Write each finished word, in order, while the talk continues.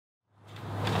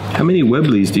How many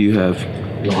Webleys do you have?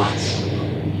 Lots.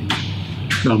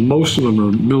 Now, most of them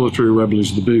are military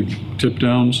Webleys, the big tip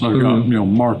downs. I've got,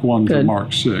 Mark 1 to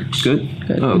Mark 6. Good.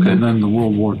 Oh, okay. And then the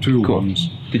World War II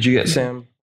ones. Did you get Sam?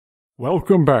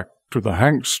 Welcome back to the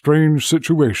Hank Strange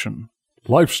Situation.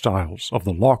 Lifestyles of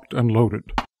the Locked and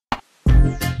Loaded.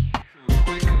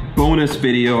 Bonus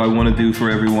video I want to do for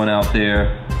everyone out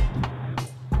there.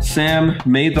 Sam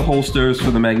made the holsters for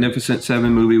the Magnificent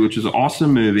Seven movie, which is an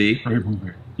awesome movie. Great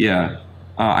movie. Yeah.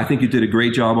 I think you did a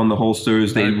great job on the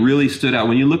holsters. They really stood out.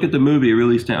 When you look at the movie, it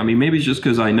really stands. I mean, maybe it's just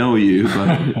because I know you,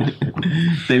 but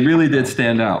they really did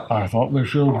stand out. I thought they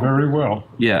showed very well.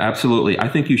 Yeah, absolutely. I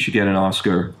think you should get an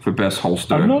Oscar for Best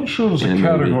Holster. I'm not sure there's a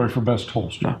category for Best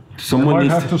Holster. No. Someone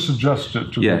needs to suggest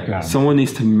it to the Academy. Someone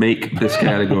needs to make this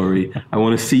category. I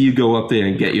want to see you go up there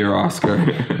and get your Oscar.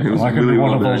 It was I can really do one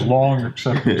well of done. those long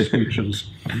acceptance speeches.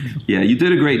 Yeah, you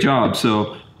did a great job.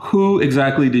 So who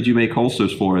exactly did you make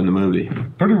holsters for in the movie?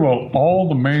 Pretty well all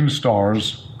the main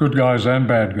stars, good guys and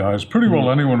bad guys, pretty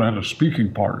well anyone who had a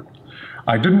speaking part.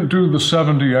 I didn't do the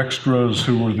 70 extras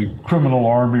who were the criminal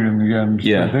army in the end.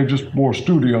 Yeah. They just wore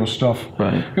studio stuff.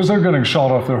 Right. Because they're getting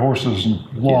shot off their horses in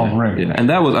long range. Yeah. And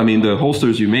that was, I mean, the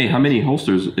holsters you made, how many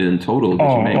holsters in total did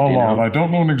you make? A lot. I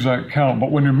don't know an exact count,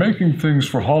 but when you're making things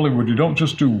for Hollywood, you don't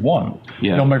just do one.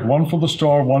 Yeah. You'll make one for the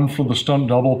star, one for the stunt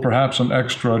double, perhaps an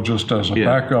extra just as a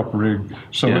backup rig.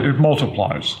 So it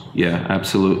multiplies. Yeah,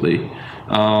 absolutely.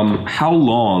 How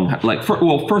long,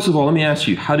 well, first of all, let me ask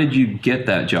you, how did you get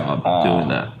that job doing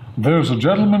that? There's a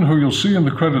gentleman who you'll see in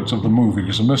the credits of the movie.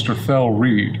 He's a Mr. Thel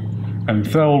Reed. And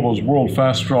Thel was world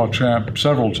fast draw champ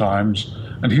several times.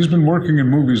 And he's been working in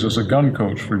movies as a gun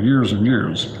coach for years and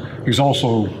years. He's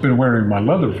also been wearing my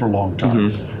leather for a long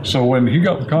time. So when he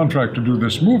got the contract to do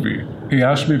this movie, he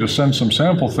asked me to send some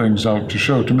sample things out to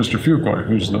show to Mr. Fuqua,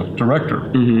 who's the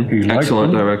director. He liked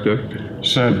Excellent them, director.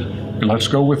 said, let's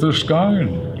go with this guy,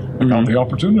 and I got the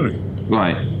opportunity.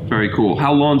 Right, very cool.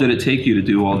 How long did it take you to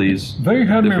do all these? They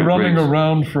had me running rigs?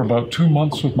 around for about 2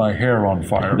 months with my hair on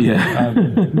fire. Yeah.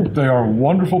 They are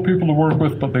wonderful people to work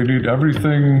with, but they need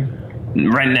everything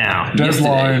right now.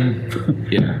 deadline.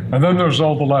 Yeah. And then there's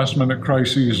all the last minute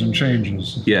crises and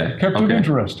changes. Yeah. Kept it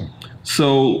interesting.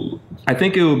 So I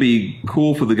think it would be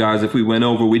cool for the guys if we went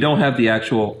over. We don't have the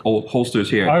actual old holsters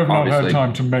here. I have not obviously. had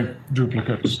time to make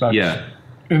duplicates. That's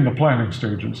in the planning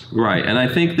stages. Right, and I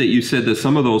think that you said that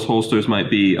some of those holsters might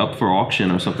be up for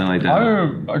auction or something like that.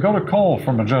 I got a call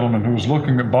from a gentleman who was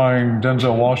looking at buying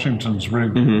Denzel Washington's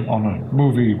rig on a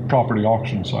movie property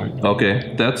auction site.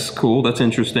 Okay, that's cool. That's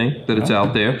interesting that it's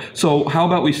out there. So how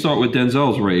about we start with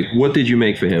Denzel's rig? What did you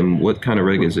make for him? What kind of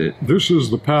rig is it? This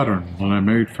is the pattern that I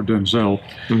made for Denzel.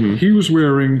 He was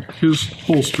wearing his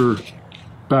holster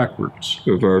backwards,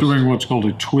 doing what's called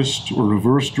a twist or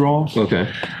reverse draw. Okay.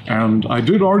 And I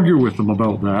did argue with them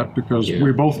about that because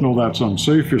we both know that's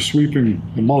unsafe. You're sweeping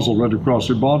the muzzle right across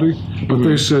your body. But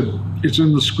they said it's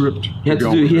in the script. He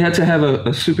had to have a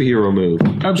superhero move.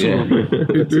 Absolutely.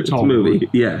 Yeah. It's Hollywood.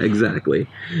 Yeah, exactly.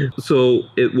 So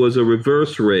it was a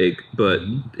reverse rig, but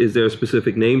is there a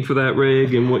specific name for that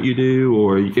rig and what you do,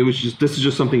 or it was just this is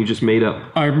just something you just made up?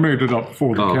 I made it up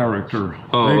for the character.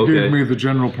 They gave me the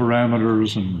general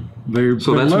parameters, and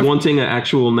So that's wanting an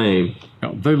actual name.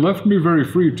 They left me very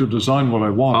free to design what I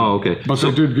wanted. Oh, okay. But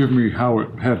they did give me how it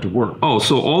had to work. Oh,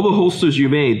 so all the holsters you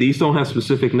made, these don't have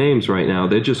specific names right now.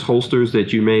 They're just holsters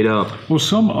that you made up. Well,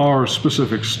 some are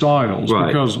specific styles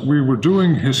because we were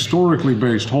doing historically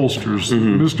based holsters.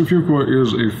 Mr. Fuqua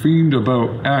is a fiend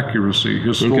about accuracy,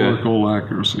 historical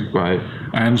accuracy. Right.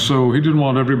 And so he didn't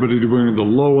want everybody to bring the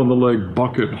low on the leg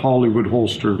bucket Hollywood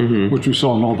holster, which we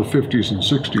saw in all the 50s and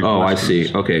 60s. Oh, I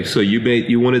see. Okay, so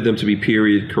you wanted them to be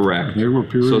period correct. They were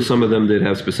period. So some of them did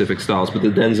have specific styles, but the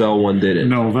Denzel one didn't.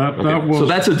 No, that was. So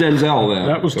that's a Denzel then.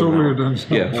 That was totally a Denzel.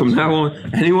 Yeah, from now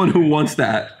on, anyone who wants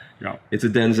that, it's a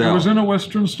Denzel. It was in a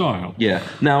Western style. Yeah.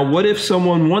 Now, what if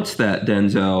someone wants that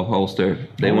Denzel holster?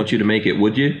 They want you to make it.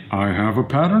 Would you? I have a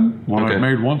pattern. What I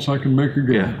made once, I can make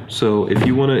again. Yeah. So if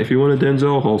you want a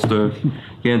Denzel holster,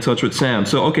 get in touch with Sam.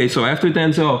 So so after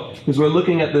Denzel, because we're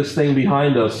looking at this thing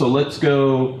behind us, so let's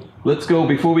go.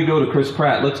 Before we go to Chris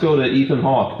Pratt, let's go to Ethan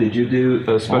Hawke. Did you do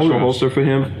a special holster for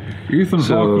him? Ethan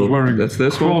Hawke was wearing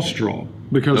this cross draw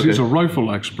because he's a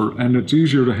rifle expert, and it's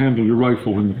easier to handle your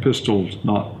rifle when the pistol's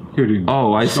not hitting.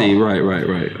 Oh, I see. Right.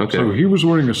 Okay. So he was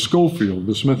wearing a Schofield,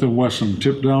 the Smith & Wesson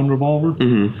tip-down revolver,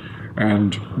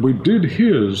 And we did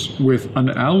his with an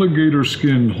alligator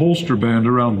skin holster band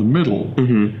around the middle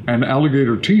and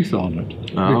alligator teeth on it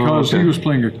because he was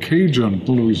playing a Cajun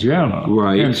from Louisiana,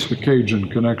 hence the Cajun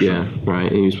connection. Yeah,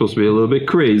 right. And he was supposed to be a little bit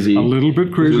crazy. A little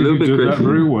bit crazy. He did that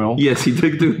very well. Yes, he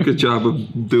did do a good job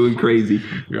of doing crazy,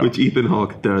 which Ethan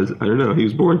Hawke does. I don't know. He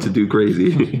was born to do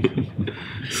crazy.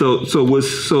 So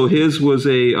his was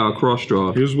a cross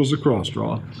draw. His was a cross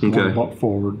draw. Okay. Butt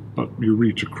forward, but you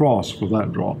reach across for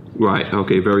that draw. Right.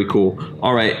 Okay. Very cool.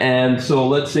 All right. And so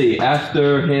let's see.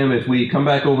 After him, if we come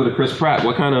back over to Chris Pratt,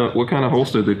 what kind of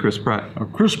holster did Chris Pratt?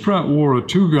 Chris Pratt wore a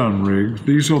 2-gun rig.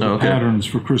 These are the patterns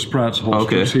for Chris Pratt's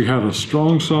holsters. He had a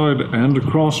strong side and a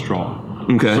cross draw.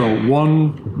 Okay. So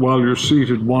one while you're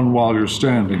seated, one while you're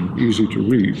standing, easy to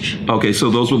reach. Okay.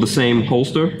 So those were the same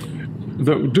holster?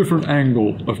 The different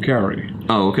angle of carry.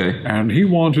 Oh, okay. And he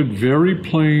wanted very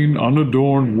plain,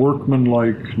 unadorned,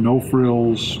 workmanlike, no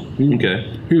frills.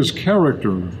 His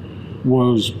character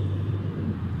was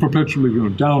perpetually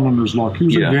down on his luck. He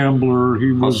was a gambler.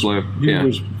 He was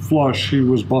was flush. He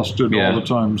was busted all the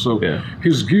time. So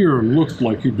his gear looked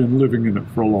like he'd been living in it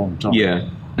for a long time. Yeah.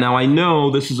 Now I know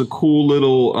this is a cool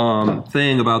little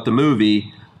thing about the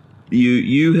movie. Here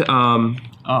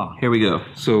we go.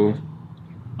 So.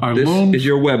 This is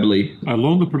your Webley. I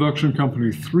loaned the production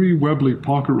company 3 Webley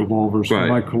pocket revolvers for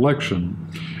my collection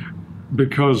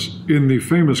because in the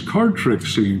famous card trick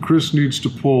scene, Chris needs to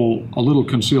pull a little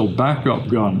concealed backup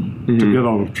gun to get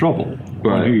out of trouble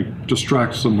when he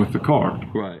distracts them with the card.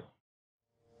 Right.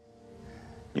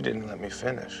 You didn't let me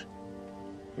finish.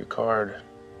 Your card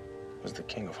was the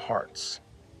King of Hearts,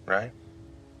 right?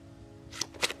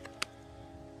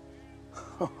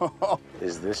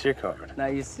 Is this your card? Now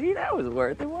you see, that was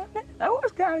worth it, wasn't it? That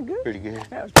was kind of good. Pretty good.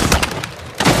 That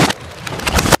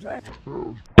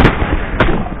was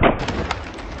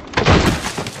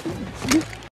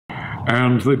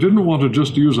And they didn't want to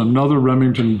just use another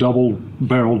Remington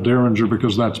double-barrel Derringer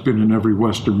because that's been in every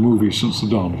Western movie since the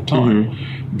dawn of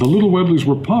time. The little Webleys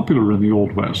were popular in the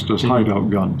Old West as hideout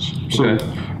guns. So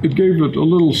it gave it a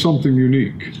little something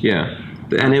unique. Yeah.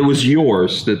 And it was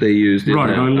yours that they used. Right,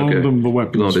 I loaned them the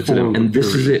weapons for them. And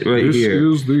this is it right here.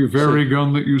 This is the very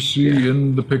gun that you see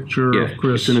in the picture of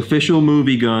Chris. It's an official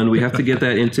movie gun. We have to get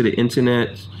that into the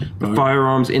internet, the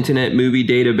Firearms Internet Movie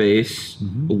Database,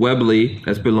 Webley,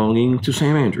 that's belonging to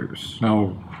St. Andrews.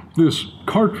 Now, this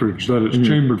cartridge that it's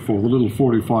chambered for, the little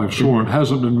 45 short,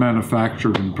 hasn't been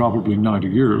manufactured in probably 90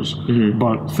 years.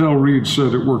 But Thel Reed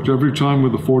said it worked every time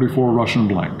with a 44 Russian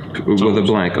blank. With a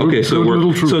blank. Okay, so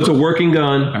it's a working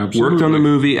gun, worked on the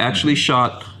movie, actually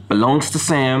shot, belongs to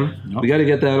Sam. We got to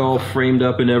get that all framed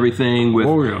up and everything. With,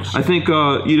 I think,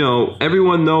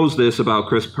 everyone knows this about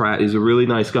Chris Pratt. He's a really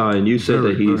nice guy, and you said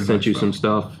that he sent you some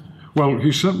stuff. Well,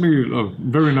 he sent me a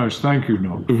very nice thank you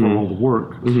note for all the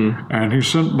work. And he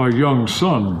sent my young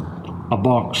son a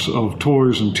box of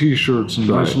toys and T-shirts and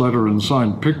nice letter and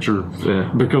signed picture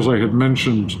because I had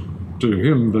mentioned to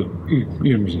him that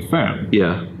Ian was a fan.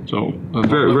 Yeah. So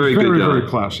very good guy. Very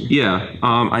classy. Yeah.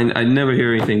 I never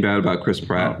hear anything bad about Chris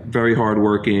Pratt. Very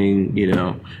hardworking,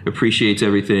 appreciates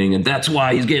everything. And that's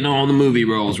why he's getting all the movie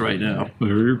roles right now.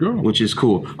 There you go. Which is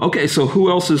cool. Okay, so who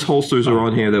else's holsters are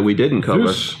on here that we didn't cover?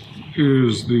 This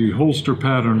is the holster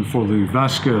pattern for the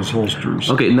Vasquez holsters.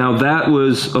 Okay, now that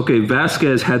was,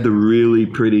 Vasquez had the really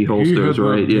pretty holsters,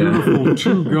 right? Beautiful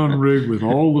 2-gun rig with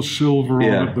all the silver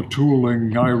on it, the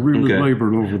tooling. I really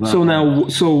labored over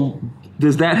that. So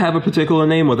does that have a particular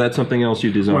name, or that's something else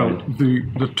you designed?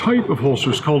 Well, the type of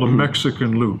holster is called a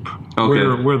Mexican loop,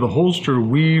 where the holster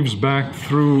weaves back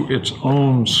through its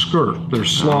own skirt.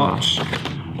 There's slots,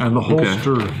 and the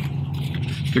holster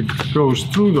it goes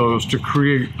through those to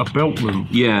create a belt loop.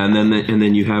 Yeah, and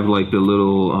then you have like the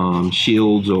little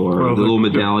shields or the little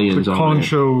medallions the on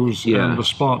conchos and the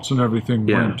spots and everything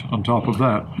went on top of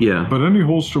that. Yeah. But any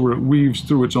holster where it weaves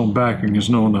through its own backing is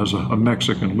known as a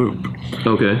Mexican loop.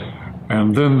 Okay.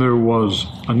 And then there was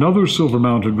another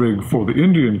silver-mounted rig for the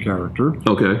Indian character.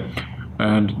 Okay.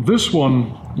 And this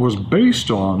one was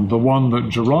based on the one that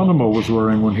Geronimo was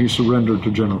wearing when he surrendered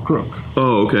to General Crook.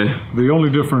 Oh, okay. The only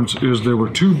difference is there were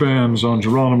 2 bands on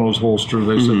Geronimo's holster.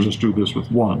 They said just do this with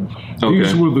one.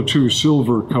 These were the 2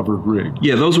 silver-covered rigs.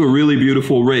 Yeah, those were really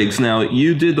beautiful rigs. Now,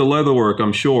 you did the leather work,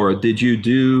 I'm sure. You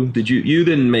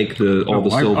didn't make all the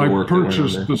silver work? I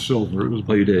purchased the silver. It was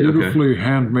you did? beautifully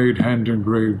handmade,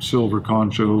 hand-engraved silver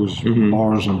conchos,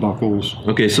 bars and buckles.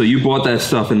 Okay, so you bought that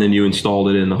stuff and then you installed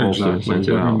it in the holster and sent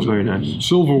it out. Very nice.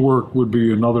 Silver work would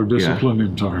be another discipline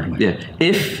entirely. Yeah.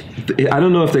 I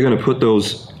don't know if they're going to put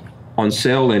those on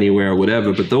sale anywhere or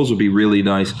whatever, but those would be really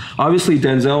nice. Obviously,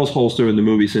 Denzel's holster in the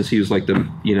movie, since he was like the,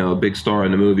 you know, big star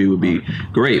in the movie, would be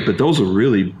great, but those are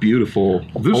really beautiful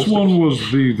This holsters. one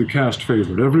was the cast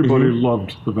favorite. Everybody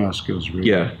loved the Vasquez rig.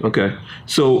 Yeah, okay.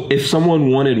 So if someone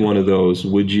wanted one of those,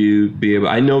 would you be able,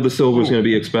 I know the silver is going to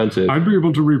be expensive. I'd be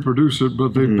able to reproduce it,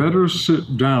 but they better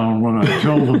sit down when I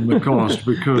tell them the cost,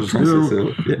 because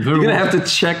You're going to have to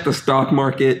check the stock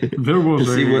market there was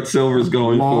to see what silver is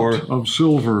going lot for. of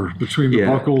silver between the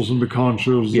Yeah. buckles and the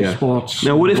conchos, the spots.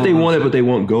 Now, what if they bars. want it, but they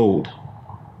want gold?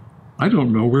 I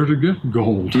don't know where to get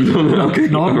gold. Okay.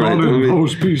 Not All right. in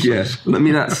those pieces. Yeah. Let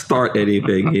me not start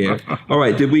anything here. All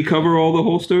right. Did we cover all the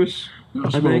holsters?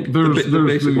 Yes, I well, think there's the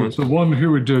basic ones. the one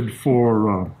here we did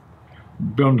for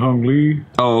Byung-Hung Lee.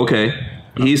 Oh, okay.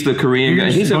 He's the Korean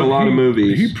guy. He's in a lot of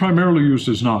movies. He primarily used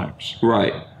his knives.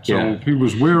 Right. So Yeah. he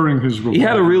was wearing his revolver. He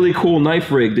had a really cool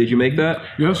knife rig. Did you make that?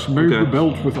 Yes, made Okay. the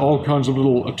belt with all kinds of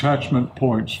little attachment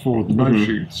points for the knife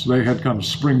sheaths. They had kind of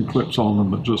spring clips on them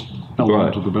that just held Right.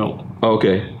 onto the belt.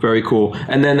 Okay, very cool.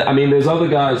 And then, I mean, there's other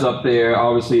guys up there,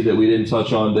 obviously, that we didn't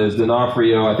touch on. There's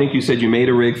D'Onofrio. I think you said you made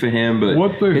a rig for him, but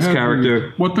his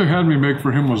character. What they had me make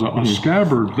for him was a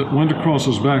scabbard that went across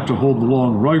his back to hold the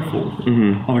long rifle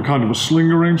on a kind of a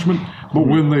sling arrangement. But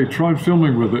when they tried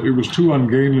filming with it, it was too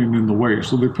ungainly and in the way.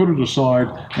 So they put it aside,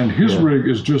 and his rig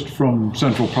is just from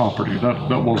Central Property.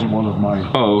 That wasn't one of my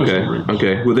Oh, okay. pistol rigs.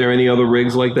 Okay. Were there any other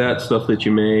rigs like that? Stuff that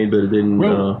you made, but it didn't.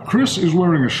 Well, Chris is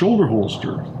wearing a shoulder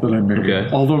holster that I made. Okay.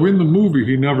 Although in the movie,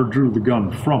 he never drew the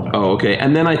gun from it. Oh, okay.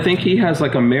 And then I think he has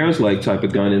like a mare's leg type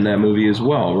of gun in that movie as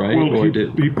well, right? Well, Or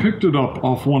he picked it up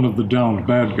off one of the downed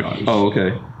bad guys. Oh,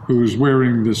 okay. Who's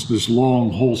wearing this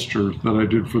long holster that I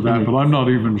did for that, but I'm not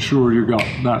even sure you got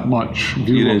that much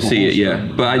view You of didn't the see it holster.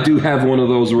 yet, but I do have one of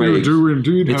those You rigs. do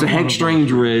indeed It's have a one Hank of Strange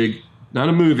those. rig, not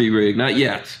a movie rig, not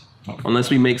yet, unless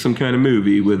we make some kind of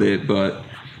movie with it. But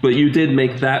you did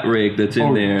make that rig that's in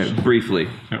Oh, there yes. briefly.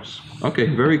 Yes. Okay,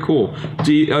 very cool.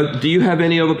 Do you have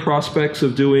any other prospects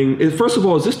of doing? First of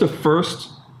all, is this the first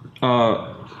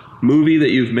movie that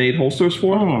you've made holsters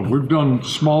for? Oh, we've done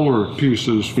smaller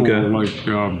pieces for Okay.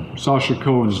 like Sacha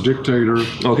Cohen's Dictator.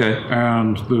 Okay.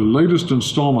 And the latest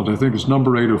installment, I think it's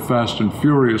number 8 of Fast and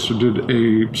Furious, who did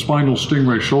a spinal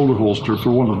stingray shoulder holster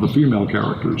for one of the female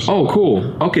characters. Oh,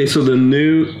 cool. Okay, so the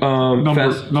new Number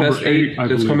Fast 8 I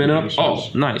that's believe coming it up. is, Oh,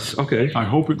 yes. nice. Okay. I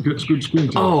hope it gets good screen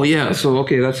time. Oh yeah, so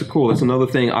okay, that's cool. That's another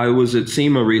thing. I was at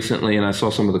SEMA recently and I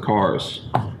saw some of the cars.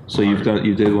 So you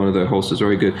did one of the holsters,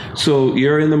 very good. So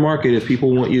you're in the market if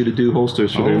people want you to do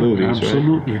holsters for their movies,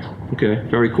 absolutely. right? Okay,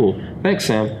 very cool. Thanks,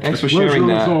 Sam. Thanks for Pleasure sharing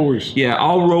that. as always. Yeah,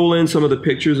 I'll roll in some of the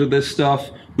pictures of this stuff.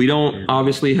 We don't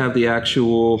obviously have the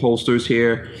actual holsters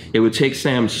here. It would take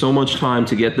Sam so much time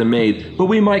to get them made, but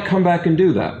we might come back and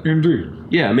do that. Indeed.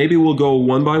 Yeah, maybe we'll go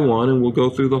one by one and we'll go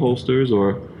through the holsters,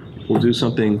 or we'll do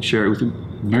something, share it with you.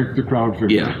 Make the crowd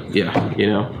figure. Yeah, you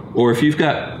know. Or if you've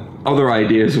got other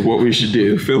ideas of what we should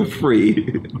do, feel free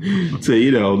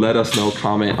to, let us know,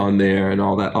 comment on there and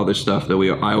all that other stuff that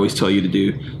I always tell you to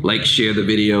do. Like, share the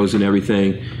videos and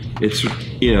everything. It's,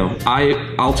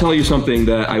 I'll tell you something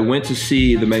that I went to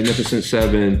see The Magnificent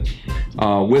Seven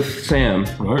with Sam.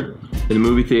 Right. In the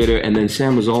movie theater, and then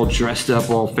Sam was all dressed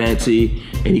up, all fancy,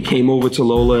 and he came over to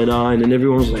Lola and I, and then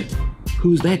everyone was like,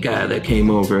 who's that guy that came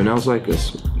over? And I was like,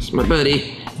 it's my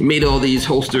buddy. He made all these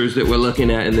holsters that we're looking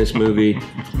at in this movie.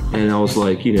 And I was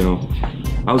like,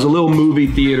 I was a little movie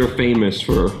theater famous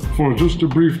for just a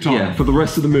brief time. for the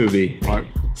rest of the movie. Right.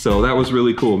 So that was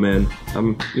really cool, man.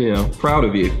 I'm, proud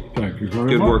of you. Thank you very much.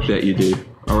 Good work that you do.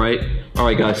 All right,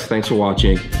 guys. Thanks for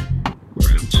watching.